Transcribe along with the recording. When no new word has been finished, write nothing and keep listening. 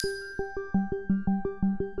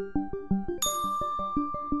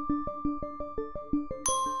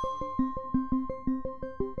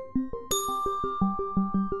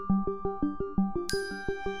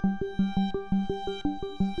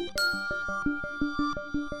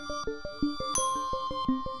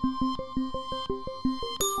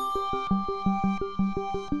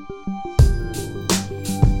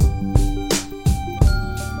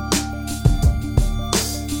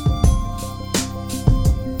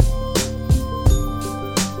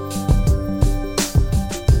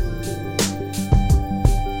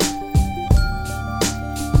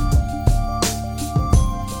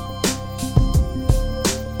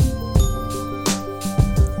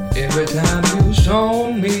you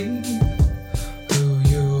shown me who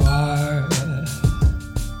you are.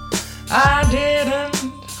 I didn't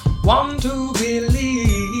want to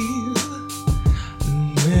believe,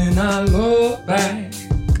 when I look back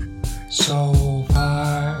so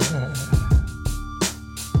far.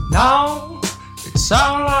 Now it's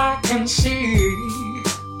all I can see.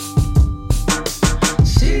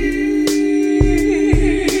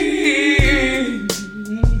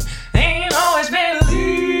 Ain't always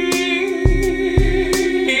believing.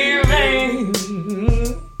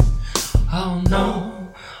 Oh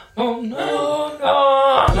no, oh no,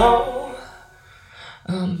 no, no.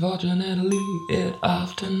 Unfortunately, it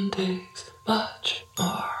often takes much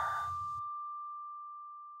more.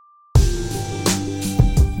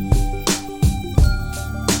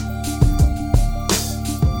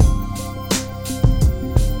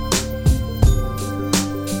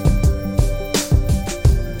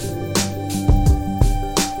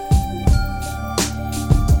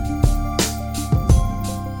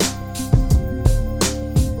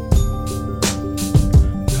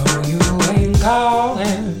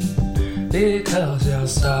 Calling because you're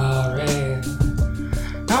sorry.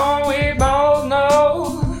 No, we both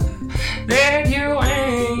know that you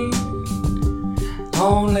ain't.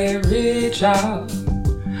 Only reach out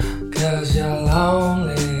cause you're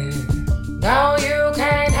lonely. No, you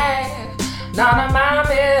can't have none of my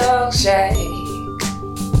milkshake.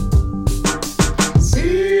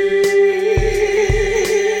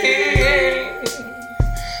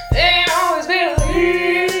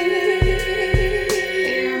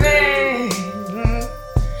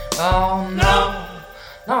 Oh no,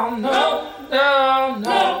 no, no, no,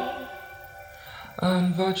 no.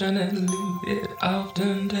 Unfortunately, it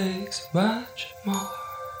often takes much more.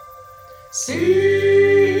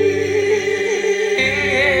 See.